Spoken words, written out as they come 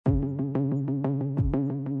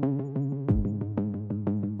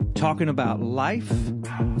talking about life,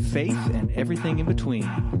 faith, and everything in between.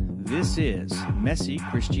 This is Messy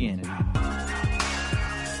Christianity.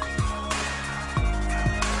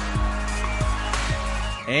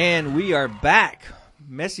 And we are back.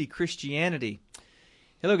 Messy Christianity.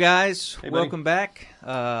 Hello, guys. Hey, welcome back.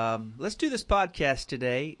 Let's do this podcast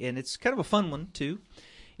today, and it's kind of a fun one, too.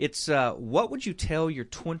 It's what would you tell your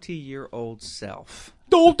 20-year-old self?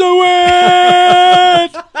 Don't do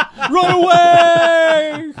it! Run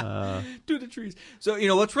away! To the trees. So,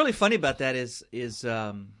 what's really funny about that is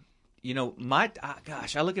I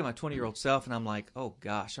look at my 20-year-old self, and I'm like, oh,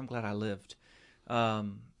 gosh, I'm glad I lived.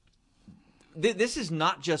 This is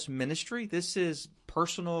not just ministry. This is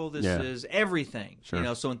personal. This is everything.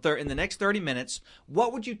 Sure. So in the next 30 minutes,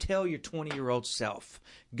 what would you tell your 20-year-old self?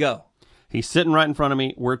 Go. He's sitting right in front of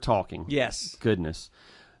me. We're talking. Yes. Goodness.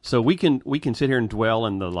 So we can sit here and dwell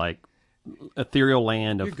in the ethereal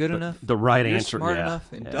land of You're good enough. The right You're answer. Smart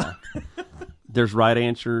enough. And done. There's right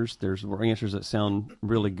answers. There's answers that sound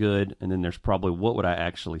really good, and then there's probably what would I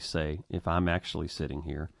actually say if I'm actually sitting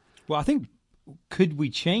here. Well, I think could we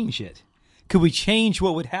change it? Could we change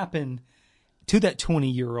what would happen to that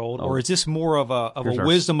 20-year-old, or is this more of a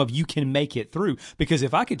wisdom of you can make it through? Because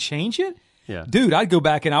if I could change it, dude, I'd go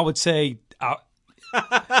back and I would say,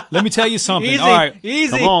 let me tell you something. Easy, all right,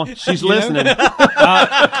 easy. Come on, she's listening. That's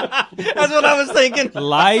what I was thinking.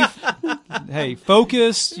 Life, hey,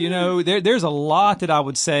 focus. There's a lot that I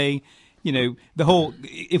would say. The whole,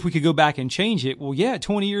 if we could go back and change it, well, yeah,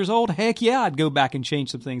 20 years old, heck yeah, I'd go back and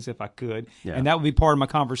change some things if I could. Yeah. And that would be part of my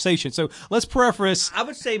conversation. So let's preface. I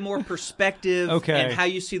would say more perspective okay. and how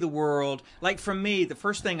you see the world. Like for me, the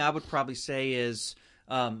first thing I would probably say is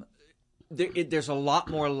there's a lot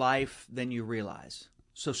more life than you realize.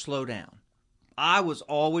 So slow down. I was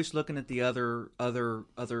always looking at the other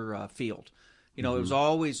field. It was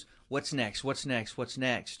always, what's next? What's next? What's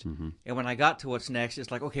next? Mm-hmm. And when I got to what's next,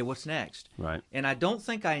 it's like, okay, what's next? Right. And I don't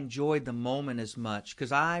think I enjoyed the moment as much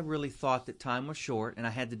because I really thought that time was short and I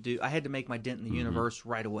had to make my dent in the universe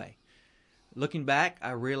right away. Looking back,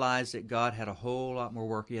 I realized that God had a whole lot more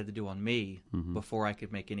work He had to do on me before I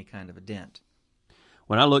could make any kind of a dent.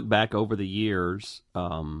 When I look back over the years,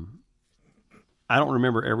 I don't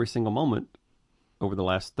remember every single moment over the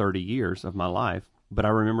last 30 years of my life, but I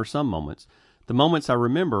remember some moments. The moments I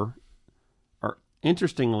remember are,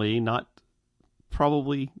 interestingly, not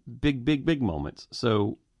probably big moments.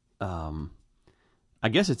 So I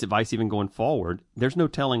guess it's advice even going forward. There's no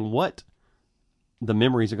telling what the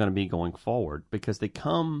memories are going to be going forward because they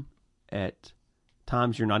come at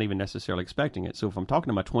times you're not even necessarily expecting it. So if I'm talking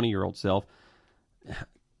to my 20-year-old self,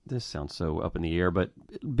 this sounds so up in the air, but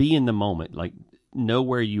be in the moment. Like, know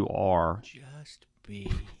where you are.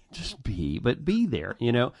 Just be, but be there,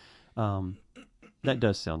 that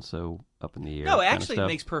does sound so up in the air. No, actually it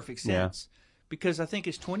makes perfect sense because I think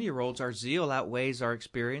as 20-year-olds, our zeal outweighs our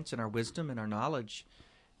experience and our wisdom and our knowledge,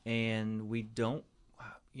 and we don't,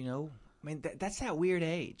 that's that weird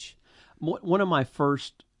age. One of my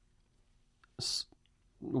first,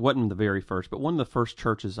 wasn't the very first, but one of the first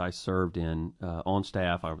churches I served in on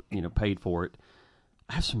staff, I paid for it.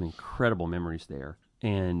 I have some incredible memories there,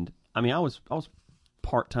 and I mean, I was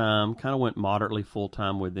part-time, kind of went moderately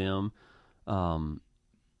full-time with them.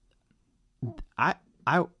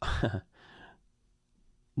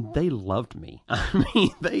 They loved me. I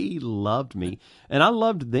mean, they loved me, and I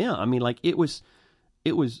loved them. I mean, it was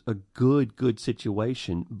a good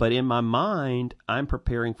situation. But in my mind, I'm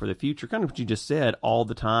preparing for the future, kind of what you just said, all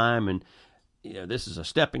the time. And this is a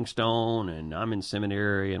stepping stone, and I'm in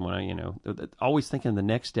seminary, and when I, always thinking the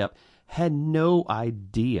next step. Had no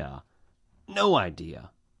idea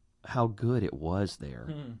how good it was there.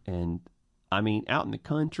 And I mean, out in the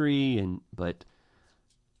country, but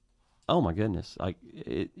oh my goodness,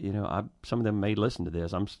 some of them may listen to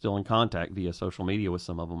this. I'm still in contact via social media with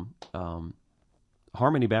some of them.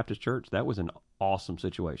 Harmony Baptist Church, that was an awesome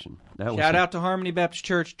situation. Shout out to Harmony Baptist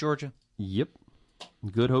Church, Georgia. Yep.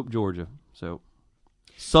 Good Hope, Georgia. So,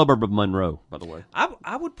 suburb of Monroe, by the way.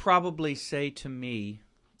 I would probably say to me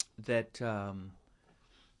that,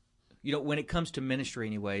 when it comes to ministry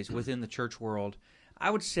anyways, within the church world, I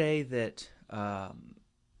would say that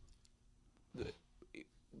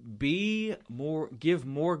give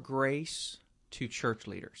more grace to church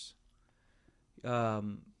leaders.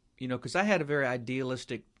 Because I had a very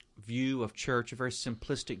idealistic view of church, a very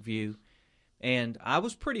simplistic view, and I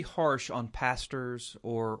was pretty harsh on pastors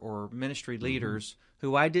or ministry leaders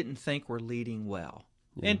who I didn't think were leading well.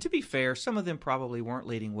 Yeah. And to be fair, some of them probably weren't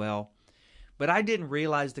leading well, but I didn't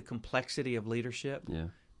realize the complexity of leadership. Yeah.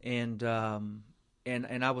 And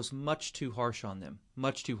and I was much too harsh on them,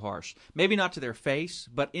 much too harsh. Maybe not to their face,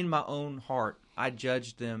 but in my own heart, I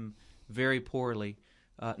judged them very poorly.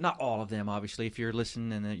 Not all of them, obviously. If you're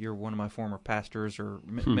listening and you're one of my former pastors or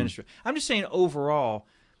ministers, I'm just saying overall,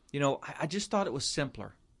 I just thought it was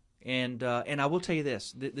simpler. And I will tell you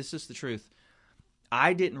this: this is the truth.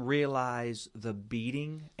 I didn't realize the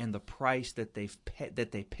beating and the price that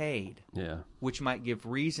they paid, which might give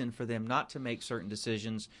reason for them not to make certain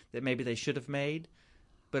decisions that maybe they should have made.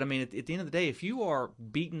 But I mean, at the end of the day, if you are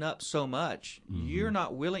beaten up so much, you're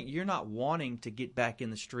not wanting to get back in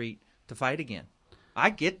the street to fight again.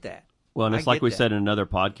 I get that. Well, and it's like we said in another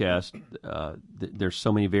podcast, there's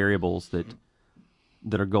so many variables that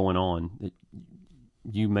are going on that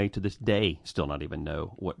you may to this day still not even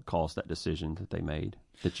know what caused that decision that they made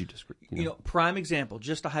that you just prime example,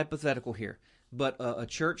 just a hypothetical here, but a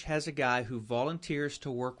church has a guy who volunteers to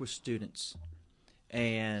work with students,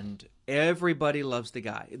 and everybody loves the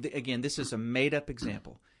guy. Again, this is a made up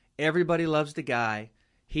example. Everybody loves the guy.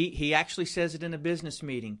 He actually says it in a business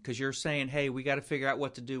meeting, because you're saying, hey, we got to figure out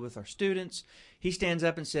what to do with our students. He stands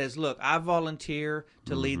up and says, look, I volunteer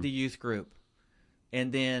to lead the youth group.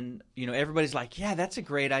 And then, everybody's like, yeah, that's a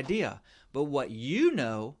great idea. But what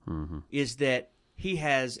is that he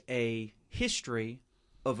has a history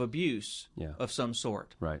of abuse of some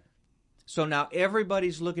sort. Right. So now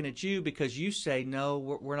everybody's looking at you because you say, no,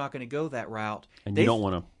 we're not going to go that route. And you don't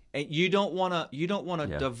want to. And you don't want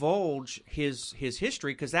to divulge his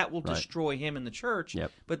history, because that will destroy him in the church.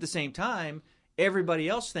 Yep. But at the same time, everybody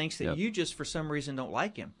else thinks that you just for some reason don't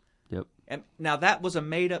like him. Yep. And now that was a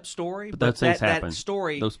made up story, but that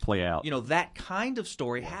story, those play out. That kind of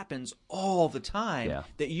story happens all the time. Yeah.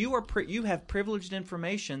 That you have privileged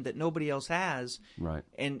information that nobody else has. Right.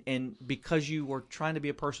 And because you were trying to be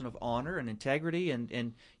a person of honor and integrity,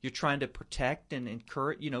 and you're trying to protect and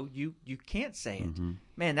encourage, you can't say it.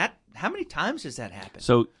 Man, how many times has that happened?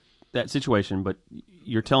 So that situation, but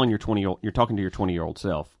you're telling you're talking to your 20-year-old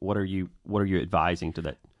self. What are you advising to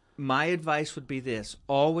that? My advice would be this: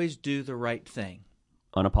 always do the right thing.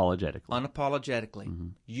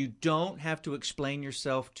 Unapologetically. You don't have to explain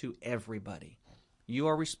yourself to everybody. You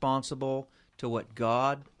are responsible to what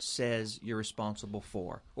God says you're responsible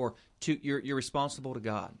for, or you're responsible to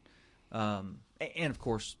God, and of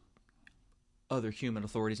course other human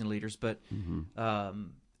authorities and leaders. But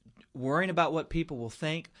worrying about what people will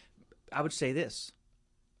think, I would say this: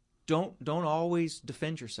 don't always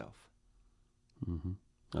defend yourself.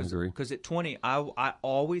 I agree. Because at 20, I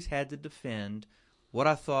always had to defend what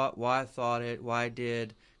I thought, why I thought it, why I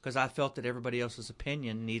did, because I felt that everybody else's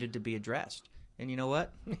opinion needed to be addressed. And you know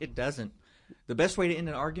what? It doesn't. The best way to end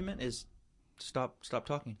an argument is stop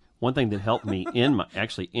talking. One thing that helped me in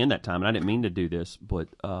that time, and I didn't mean to do this, but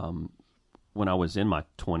when I was in my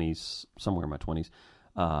 20s, somewhere in my 20s,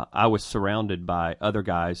 I was surrounded by other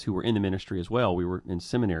guys who were in the ministry as well. We were in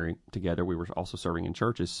seminary together. We were also serving in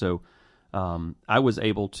churches. So I was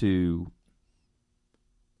able to,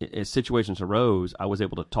 as situations arose, I was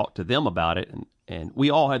able to talk to them about it, and we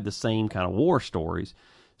all had the same kind of war stories.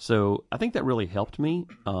 So I think that really helped me.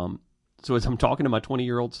 So as I'm talking to my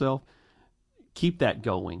 20-year-old self, keep that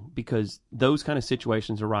going, because those kind of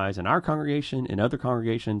situations arise in our congregation, in other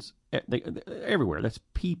congregations, everywhere. That's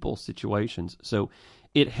people situations. So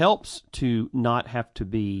it helps to not have to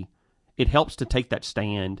be, it helps to take that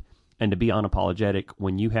stand and to be unapologetic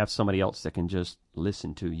when you have somebody else that can just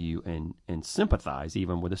listen to you and sympathize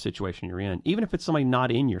even with the situation you're in. Even if it's somebody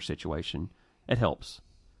not in your situation, it helps.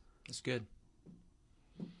 That's good.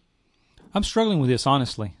 I'm struggling with this,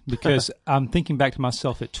 honestly, because I'm thinking back to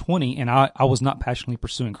myself at 20, and I was not passionately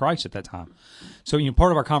pursuing Christ at that time. So,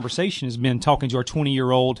 part of our conversation has been talking to our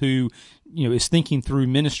 20-year-old who, is thinking through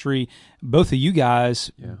ministry. Both of you guys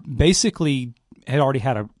basically had already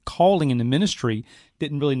had a calling in the ministry,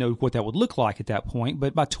 didn't really know what that would look like at that point.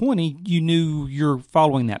 But by 20, you knew you're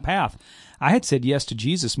following that path. I had said yes to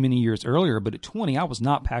Jesus many years earlier, but at 20, I was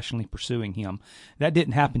not passionately pursuing him. That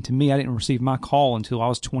didn't happen to me. I didn't receive my call until I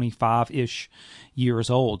was 25-ish years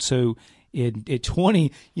old. So at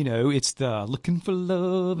 20, it's the looking for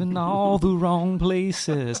love in all the wrong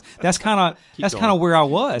places. That's kind of where I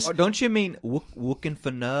was. Oh, don't you mean looking for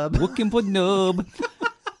nub? Looking for nub.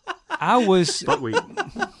 I was. But we.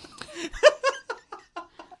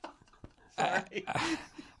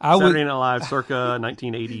 Saturday Night Live, circa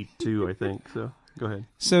 1982, I think. So go ahead.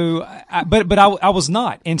 So, but I was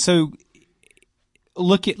not, and so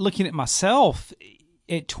looking at myself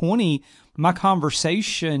at 20, my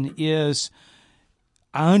conversation is,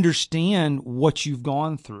 I understand what you've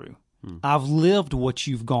gone through. I've lived what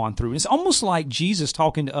you've gone through. It's almost like Jesus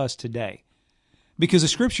talking to us today. Because the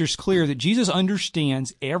Scripture is clear that Jesus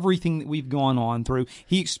understands everything that we've gone on through.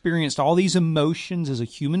 He experienced all these emotions as a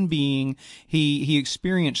human being. He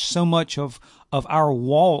experienced so much of our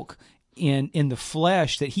walk in the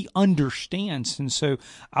flesh that he understands. And so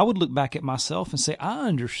I would look back at myself and say, I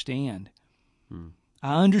understand.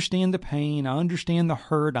 I understand the pain. I understand the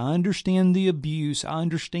hurt. I understand the abuse. I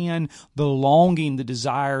understand the longing, the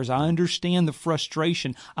desires. I understand the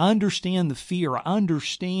frustration. I understand the fear. I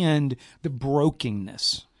understand the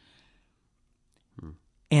brokenness.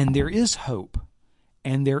 And there is hope.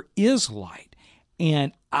 And there is light.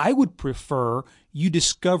 And I would prefer you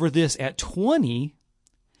discover this at 20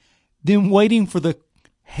 than waiting for the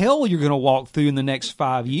hell you're going to walk through in the next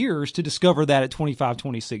 5 years to discover that at 25,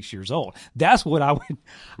 26 years old. That's what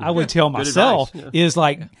I would tell myself is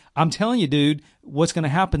like, I'm telling you, dude, what's going to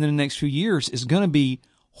happen in the next few years is going to be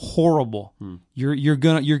horrible. You're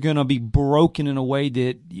going to be broken in a way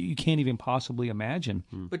that you can't even possibly imagine.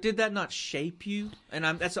 But did that not shape you? And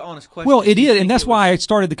that's an honest question. Well, it did, and that's why I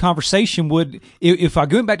started the conversation. If I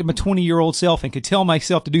went back to my 20-year-old self and could tell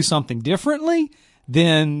myself to do something differently,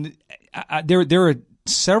 then there are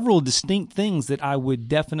several distinct things that I would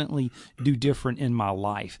definitely do different in my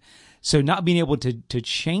life. So not being able to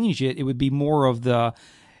change it, it would be more of the,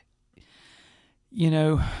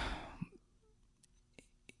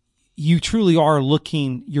 you truly are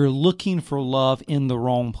you're looking for love in the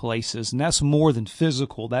wrong places. And that's more than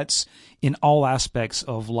physical. That's in all aspects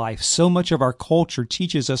of life. So much of our culture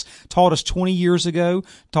taught us 20 years ago,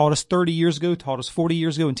 taught us 30 years ago, taught us 40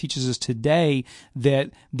 years ago, and teaches us today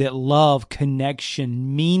that love,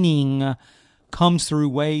 connection, meaning comes through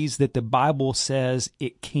ways that the Bible says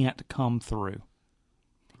it can't come through.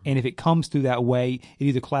 And if it comes through that way, it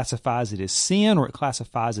either classifies it as sin, or it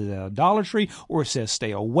classifies it as idolatry, or it says stay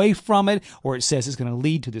away from it, or it says it's going to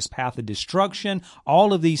lead to this path of destruction.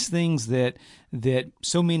 All of these things that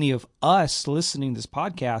so many of us listening to this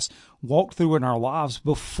podcast walked through in our lives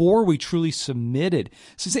before we truly submitted.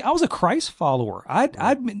 So see, I was a Christ follower.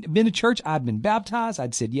 I'd been to church. I'd been baptized.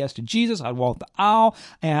 I'd said yes to Jesus. I'd walked the aisle.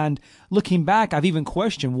 And looking back, I've even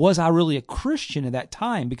questioned, was I really a Christian at that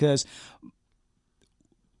time? Because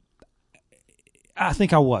I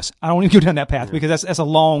think I was. I don't even go down that path because that's a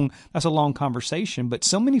long conversation. But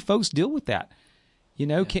so many folks deal with that,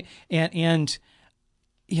 and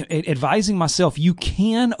advising myself, you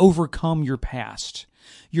can overcome your past.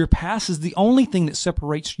 Your past is the only thing that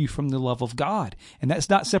separates you from the love of God, and that's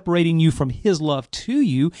not separating you from His love to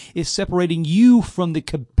you. It's separating you from the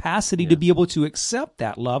capacity to be able to accept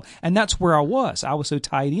that love, and that's where I was. I was so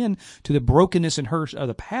tied in to the brokenness and hurt of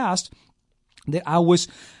the past that I was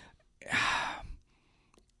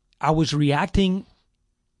reacting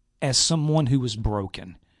as someone who was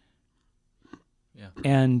broken. Yeah.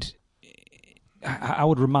 And I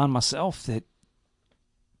would remind myself that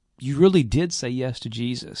you really did say yes to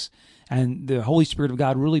Jesus, and the Holy Spirit of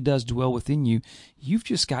God really does dwell within you. You've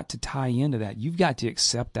just got to tie into that. You've got to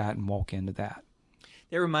accept that and walk into that.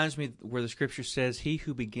 That reminds me where the Scripture says, "He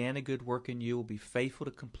who began a good work in you will be faithful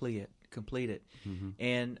to complete it." Mm-hmm.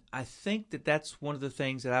 And I think that's one of the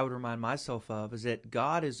things that I would remind myself of, is that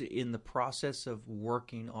God is in the process of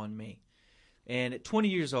working on me. And at 20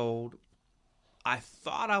 years old, I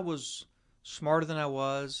thought I was smarter than I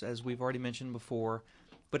was, as we've already mentioned before.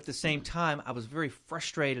 But at the same time, I was very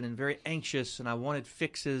frustrated and very anxious, and I wanted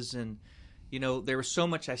fixes. And, there was so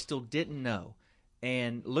much I still didn't know.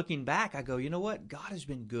 And looking back, I go, you know what? God has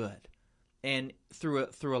been good. And through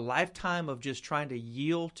a lifetime of just trying to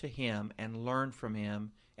yield to Him and learn from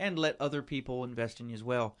Him and let other people invest in you as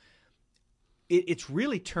well, it's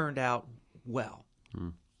really turned out well.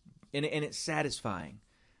 And it's satisfying.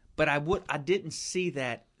 But I didn't see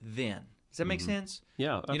that then. Does that make sense?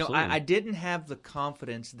 Yeah, absolutely. I didn't have the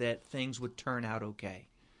confidence that things would turn out okay.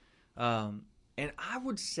 And I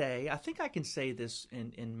would say, I think I can say this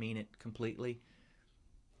and mean it completely,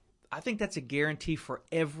 I think that's a guarantee for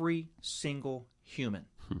every single human.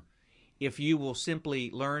 If you will simply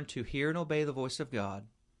learn to hear and obey the voice of God,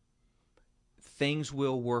 things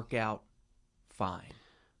will work out fine.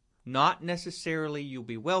 Not necessarily you'll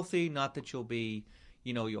be wealthy, not that you'll be,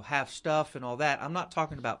 you'll have stuff and all that. I'm not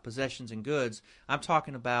talking about possessions and goods. I'm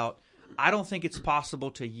talking about, I don't think it's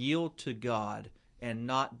possible to yield to God and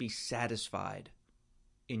not be satisfied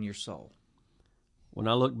in your soul. When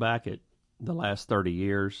I look back at the last 30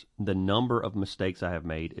 years, the number of mistakes I have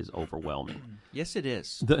made is overwhelming. Yes, it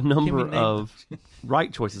is. The number of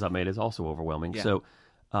right choices I've made is also overwhelming. Yeah. So,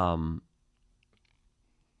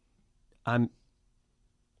 I've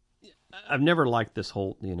never liked this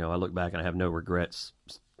whole, I look back and I have no regrets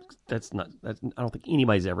I don't think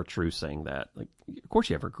anybody's ever true saying that. Like, of course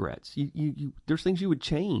you have regrets. You there's things you would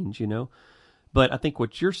change, But I think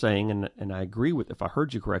what you're saying, and I agree with, if I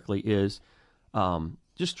heard you correctly, is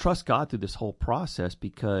just trust God through this whole process,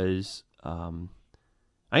 because I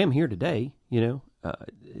am here today,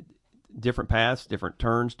 different paths, different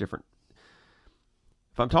turns, different.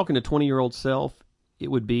 If I'm talking to 20-year-old self, it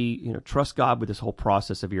would be, trust God with this whole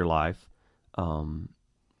process of your life.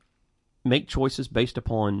 Make choices based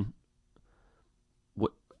upon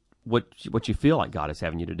what you feel like God is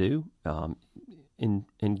having you to do,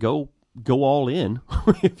 and go all in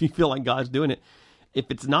if you feel like God's doing it. If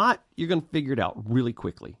it's not, you're going to figure it out really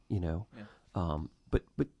quickly, Yeah.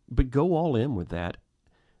 But go all in with that.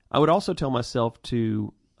 I would also tell myself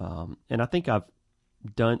to, and I think I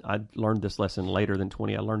learned this lesson later than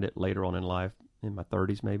 20. I learned it later on in life, in my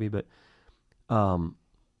 30s maybe, but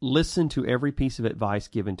listen to every piece of advice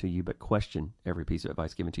given to you, but question every piece of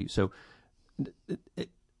advice given to you. So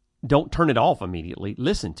don't turn it off immediately.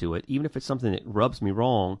 Listen to it, even if it's something that rubs me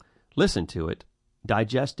wrong. Listen to it,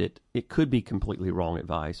 digest it. It could be completely wrong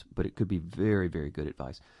advice, but it could be very, very good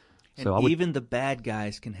advice. And so even the bad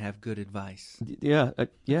guys can have good advice. Yeah.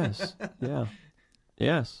 Yes. Yeah.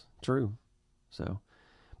 Yes. True. So,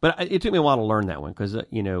 but it took me a while to learn that one, because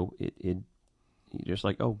you're just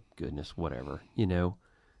like, oh goodness, whatever,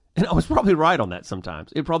 And I was probably right on that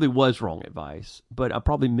sometimes. It probably was wrong advice, but I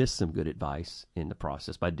probably missed some good advice in the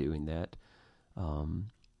process by doing that.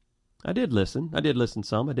 I did listen. I did listen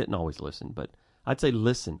some. I didn't always listen, but I'd say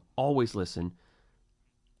listen. Always listen.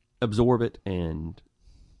 Absorb it and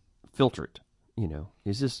filter it.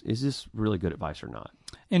 Is this really good advice or not?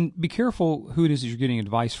 And be careful who it is that you're getting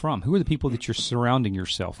advice from. Who are the people that you're surrounding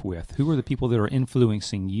yourself with? Who are the people that are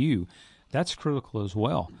influencing you? That's critical as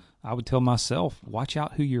well. I would tell myself, watch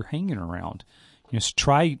out who you're hanging around.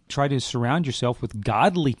 Try to surround yourself with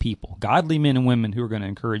godly people, godly men and women who are going to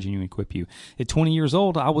encourage you and equip you. At 20 years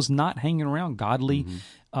old, I was not hanging around godly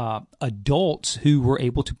adults who were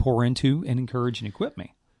able to pour into and encourage and equip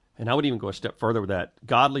me. And I would even go a step further with that.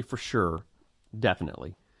 Godly for sure,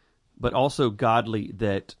 definitely. But also godly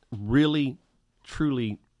that really,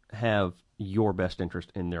 truly have your best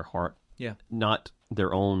interest in their heart. Yeah. Not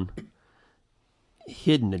their own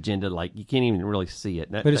hidden agenda, like you can't even really see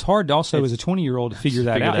it. But it's hard also as a 20-year-old to figure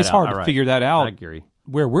that out. It's hard to figure that out. I agree.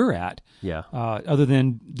 Where we're at, yeah. Other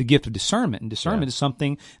than the gift of discernment, and discernment is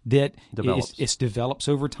something that develops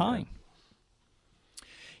over time.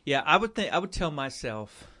 Yeah, I would tell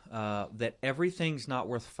myself that everything's not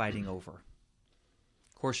worth fighting over.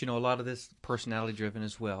 Of course, a lot of this personality driven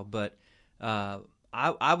as well, but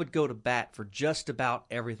I would go to bat for just about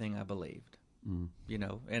everything I believed.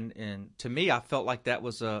 And to me, I felt like that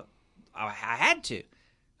was I had to.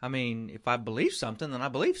 I mean, if I believe something, then I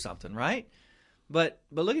believe something, right? But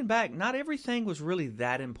looking back, not everything was really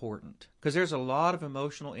that important, because there's a lot of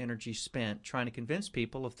emotional energy spent trying to convince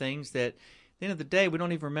people of things that, at the end of the day, we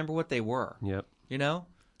don't even remember what they were. Yep.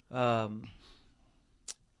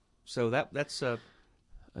 So that's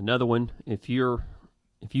another one. If you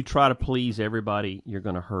try to please everybody, you're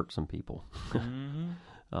going to hurt some people. Mm-hmm.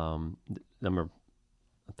 I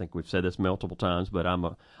think we've said this multiple times, but I'm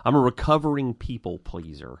a recovering people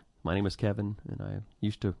pleaser. My name is Kevin, and I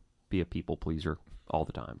used to be a people pleaser all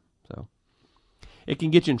the time. So it can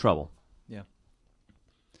get you in trouble. Yeah.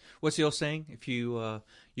 What's the old saying? If you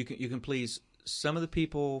can please some of the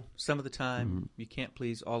people some of the time, mm-hmm. you can't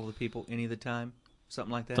please all of the people any of the time.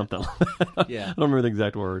 Something like that. Something like that. Yeah. I don't remember the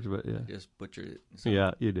exact words, but yeah. Just butchered it. Something.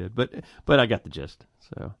 Yeah, you did. But I got the gist.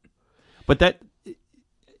 So, but that,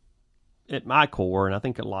 at my core, and I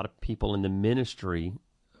think a lot of people in the ministry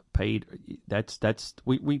we're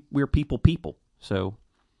people. So,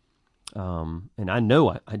 and I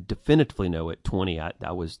know, I definitively know at 20,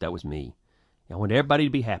 that was me. I want everybody to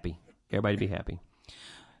be happy. Everybody to be happy.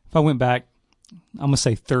 If I went back, I'm going to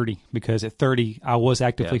say 30, because at 30, I was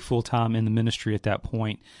actively full-time in the ministry at that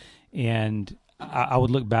point. And I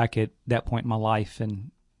would look back at that point in my life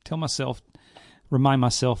and remind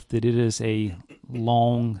myself that it is a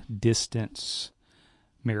long-distance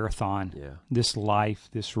marathon, this life,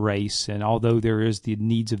 this race. And although there is the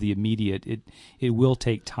needs of the immediate, it will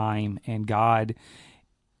take time. And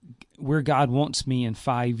where God wants me in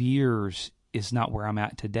 5 years is not where I'm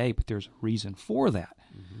at today, but there's a reason for that.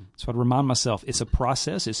 Mm-hmm. So I'd remind myself, it's a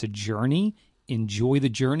process, it's a journey. Enjoy the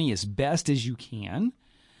journey as best as you can.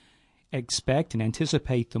 Expect and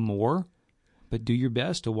anticipate the more, but do your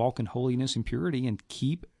best to walk in holiness and purity and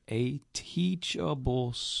keep a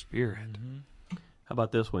teachable spirit. Mm-hmm. How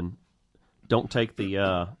about this one? Don't take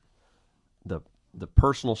the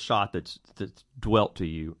personal shot that's dwelt to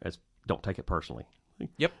you don't take it personally.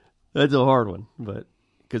 Yep. That's a hard one, but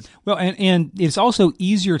well, and it's also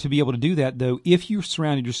easier to be able to do that though if you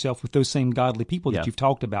surrounded yourself with those same godly people that you've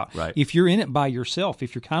talked about. Right. If you're in it by yourself,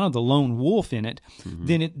 if you're kind of the lone wolf in it,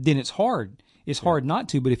 then it's hard. It's hard not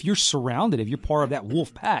to, but if you're surrounded, if you're part of that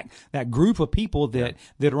wolf pack, that group of people that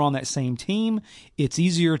are on that same team, it's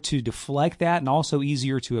easier to deflect that and also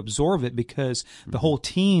easier to absorb it because the whole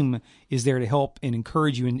team is there to help and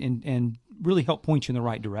encourage you and really help point you in the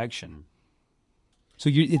right direction. So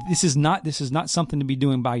this is not something to be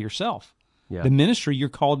doing by yourself. Yeah. The ministry, you're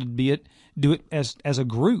called to do it as a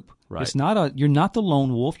group. Right. You're not the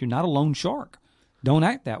lone wolf. You're not a lone shark. Don't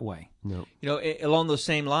act that way. no. You know, along those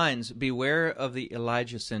same lines, beware of the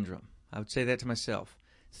Elijah syndrome. I would say that to myself.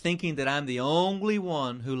 Thinking that I'm the only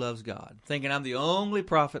one who loves God. Thinking I'm the only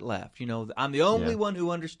prophet left. You know, I'm the only one who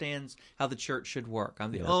understands how the church should work.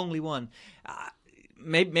 I'm the only one.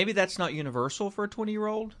 Maybe that's not universal for a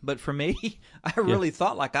 20-year-old, but for me, I really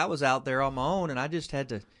thought like I was out there on my own, and I just had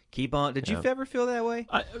to keep on. Did you ever feel that way?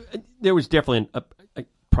 There was definitely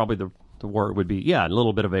probably the word would be a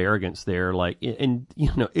little bit of arrogance there. Like, and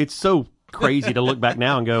you know, it's so crazy to look back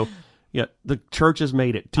now and go, yeah, the church has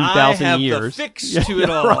made it 2,000 years. I have the fix to it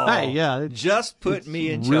all. Right? Yeah, just put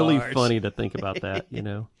me in charge. Really funny to think about that. You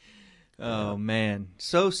know. Oh man,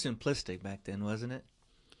 so simplistic back then, wasn't it?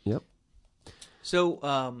 Yep. So,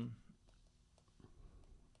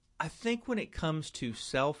 I think when it comes to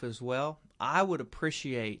self as well, I would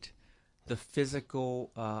appreciate the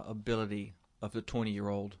physical ability of the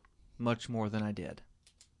 20-year-old much more than I did.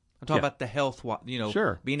 I'm talking about the health,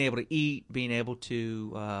 being able to eat, being able to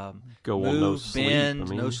go move, on no bend,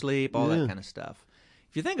 sleep. no sleep, all that kind of stuff.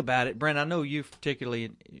 If you think about it, Brent, I know you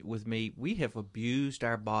particularly with me, we have abused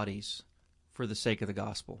our bodies for the sake of the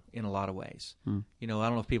gospel in a lot of ways. You know, I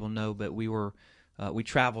don't know if people know, but we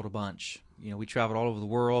traveled a bunch. You know, we traveled all over the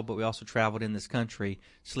world, but we also traveled in this country,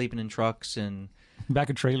 sleeping in trucks and back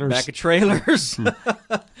of trailers.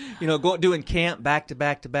 You know, doing camp back to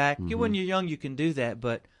back to back. When you're young, you can do that,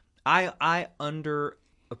 but I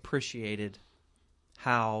underappreciated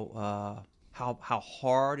how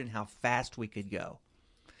hard and how fast we could go.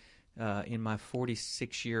 In my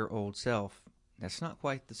 46-year-old self, that's not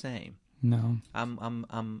quite the same. No, I'm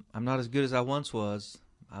not as good as I once was.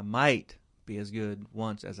 I might be as good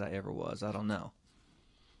once as I ever was. I don't know.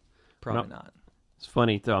 Probably not. It's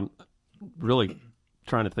funny. I'm really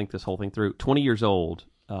trying to think this whole thing through. 20 years old.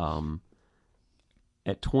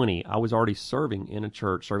 At 20, I was already serving in a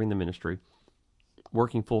church, serving the ministry,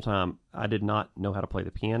 working full time. I did not know how to play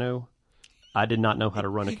the piano. I did not know how to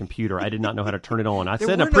run a computer. I did not know how to turn it on. I said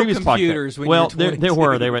in a previous podcast. Well, there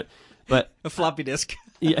were. They were, but a floppy disk.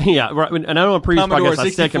 Yeah, right. And I know in previous Commodore podcasts I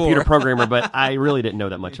 64. said computer programmer, but I really didn't know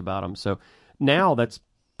that much about them. So now that's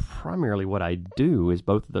primarily what I do is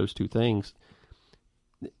both of those two things.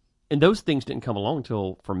 And those things didn't come along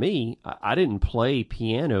until, for me, I didn't play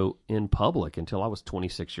piano in public until I was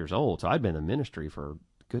 26 years old. So I'd been in the ministry for,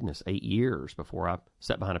 8 years before I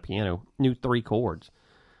sat behind a piano, knew 3 chords.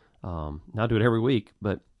 Now I do it every week.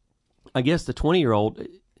 But I guess the 20-year-old,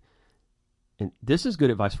 and this is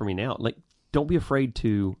good advice for me now, like, don't be afraid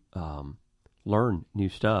to learn new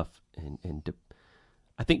stuff. And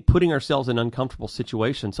I think putting ourselves in uncomfortable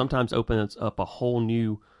situations sometimes opens up a whole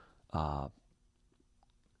new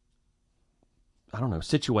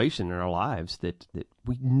situation in our lives that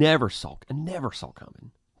we never saw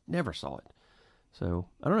coming. Never saw it. So,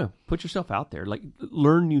 I don't know. Put yourself out there. Like,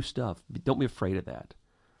 learn new stuff. Don't be afraid of that.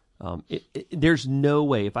 There's no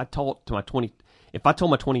way, if I told my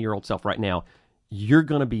 20-year-old self right now, you're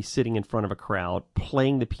going to be sitting in front of a crowd,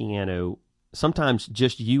 playing the piano, sometimes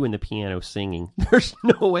just you and the piano singing. There's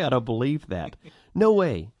no way I'd have believed that. No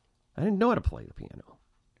way. I didn't know how to play the piano.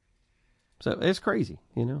 So, it's crazy,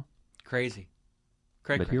 you know? Crazy.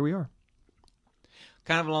 But here we are.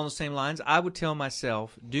 Kind of along the same lines, I would tell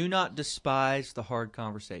myself, do not despise the hard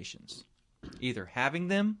conversations. Either having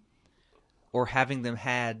them or having them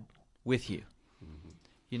had with you.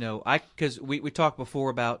 You know, because we talked before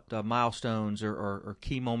about milestones or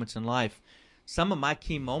key moments in life. Some of my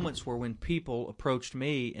key moments were when people approached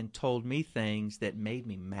me and told me things that made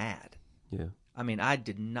me mad. Yeah. I mean, I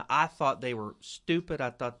thought they were stupid. I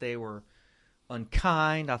thought they were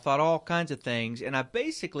unkind. I thought all kinds of things, and I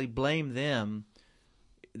basically blamed them.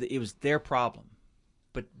 It was their problem.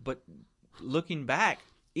 But looking back,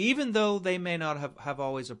 even though they may not have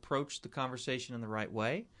always approached the conversation in the right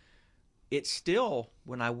way, it's still,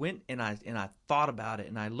 when I went and I thought about it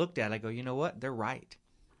and I looked at it, I go, you know what? They're right.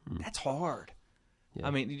 That's hard. Yeah.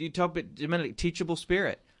 I mean, you talk about a minute, teachable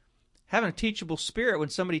spirit. Having a teachable spirit when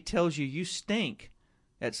somebody tells you you stink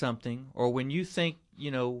at something, or when you think,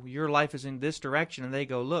 your life is in this direction, and they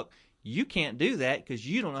go, look, you can't do that because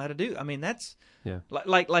you don't know how to do it. I mean, that's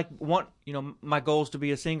like one, my goal is to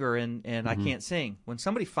be a singer, and I can't sing. When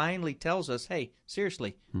somebody finally tells us, hey,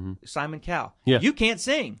 seriously, Simon Cowell, you can't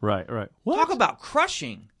sing. Right. What? Talk about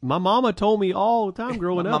crushing. My mama told me all the time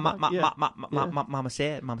growing up. Mama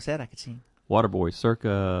said I could sing. Waterboy,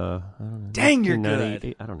 circa, I don't know. Dang, you're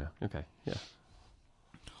good. I don't know. Okay, yeah.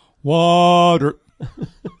 Water.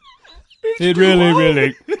 It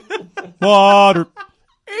really, water.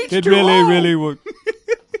 H2O. It really would.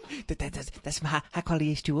 That's my high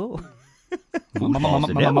quality H2O. My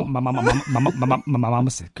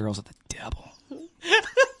mama said girls are the devil.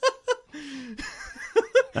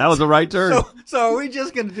 That was the right turn. So are we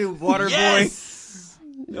just going to do Waterboy? Yes!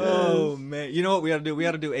 Oh, man. You know what we ought to do? We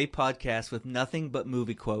ought to do a podcast with nothing but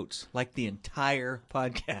movie quotes, like the entire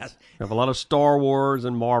podcast. We have a lot of Star Wars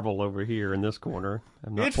and Marvel over here in this corner.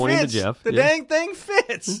 I'm not pointing fits. to Jeff. The dang thing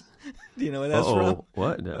fits. Do you know where that's from?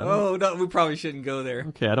 What? No, we probably shouldn't go there.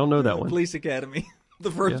 Okay, I don't know that one. Police Academy.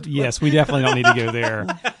 The first one. Yes, we definitely don't need to go there.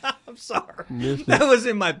 I'm sorry. Missed That it. was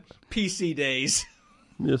in my PC days.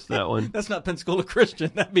 Missed that one. That's not Pensacola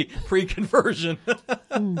Christian. That'd be pre-conversion.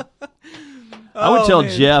 I would tell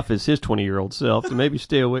Jeff as his 20-year-old self to maybe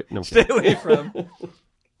stay away. No, Stay away from.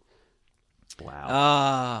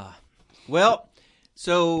 Wow. Well,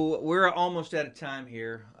 so we're almost out of time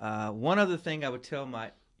here. One other thing I would tell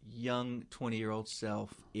my young 20-year-old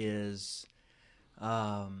self is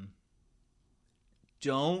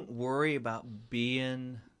don't worry about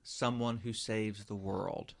being someone who saves the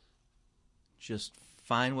world. Just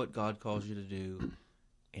find what God calls you to do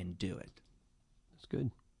and do it. That's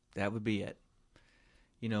good. That would be it.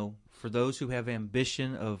 For those who have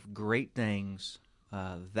ambition of great things,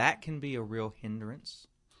 that can be a real hindrance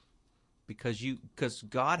because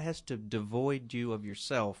God has to devoid you of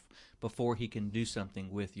yourself before he can do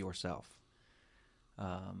something with yourself.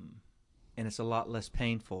 And it's a lot less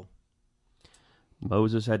painful.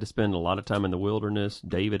 Moses had to spend a lot of time in the wilderness.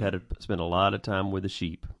 David had to spend a lot of time with the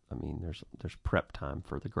sheep. I mean, there's prep time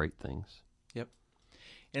for the great things. Yep.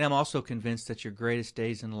 And I'm also convinced that your greatest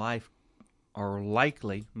days in life are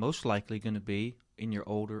most likely going to be in your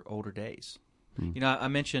older days. I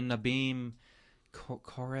mentioned Nabeem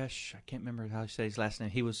Koresh. I can't remember how to say his last name.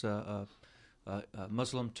 He was a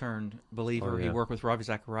Muslim turned believer. He worked with Ravi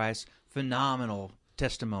Zacharias. Phenomenal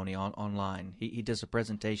testimony online. He does a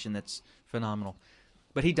presentation that's phenomenal.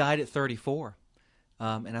 But he died at 34.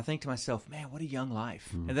 And I think to myself, man, what a young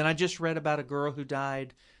life. And then I just read about a girl who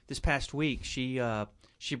died this past week. She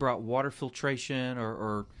brought water filtration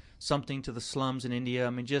or something to the slums in India.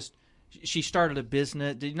 I mean, she started a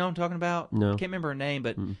business. Do you know what I'm talking about? No. I can't remember her name,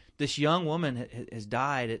 but this young woman has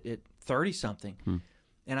died at 30-something.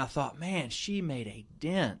 And I thought, man, she made a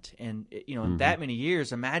dent. And, in that many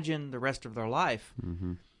years, imagine the rest of their life.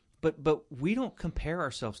 But we don't compare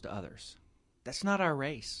ourselves to others. That's not our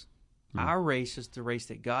race. Our race is the race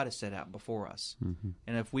that God has set out before us.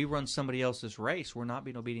 And if we run somebody else's race, we're not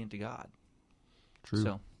being obedient to God. True.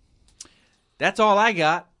 So that's all I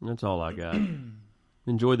got. That's all I got.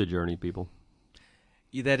 Enjoy the journey, people.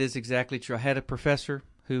 That is exactly true. I had a professor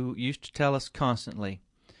who used to tell us constantly,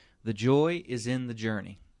 the joy is in the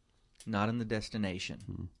journey, not in the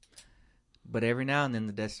destination. But every now and then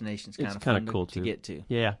the destination's kind of fun cool to get to.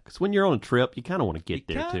 Yeah, because when you're on a trip, you kind of want to get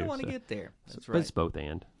there, too. You kind of want to get there. That's right. But it's both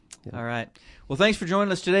and. Yeah. All right. Well, thanks for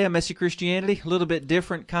joining us today on Messy Christianity. A little bit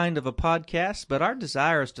different kind of a podcast, but our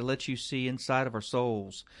desire is to let you see inside of our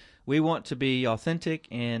souls. We want to be authentic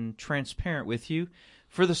and transparent with you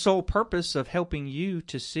for the sole purpose of helping you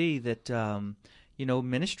to see that,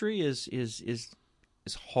 ministry is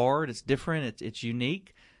hard, it's different, it's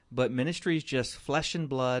unique, but ministry is just flesh and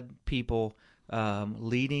blood people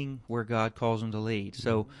leading where God calls them to lead.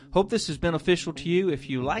 So hope this is beneficial to you. If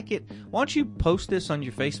you like it, why don't you post this on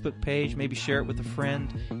your Facebook page, maybe share it with a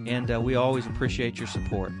friend, and we always appreciate your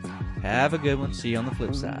support. Have a good one. See you on the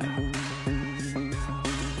flip side.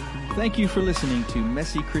 Thank you for listening to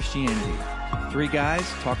Messy Christianity. Three guys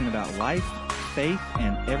talking about life, faith,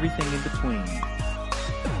 and everything in between.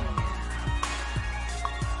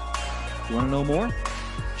 If you want to know more?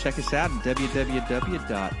 Check us out at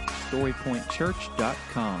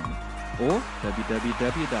www.storypointchurch.com or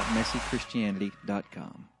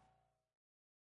www.messychristianity.com.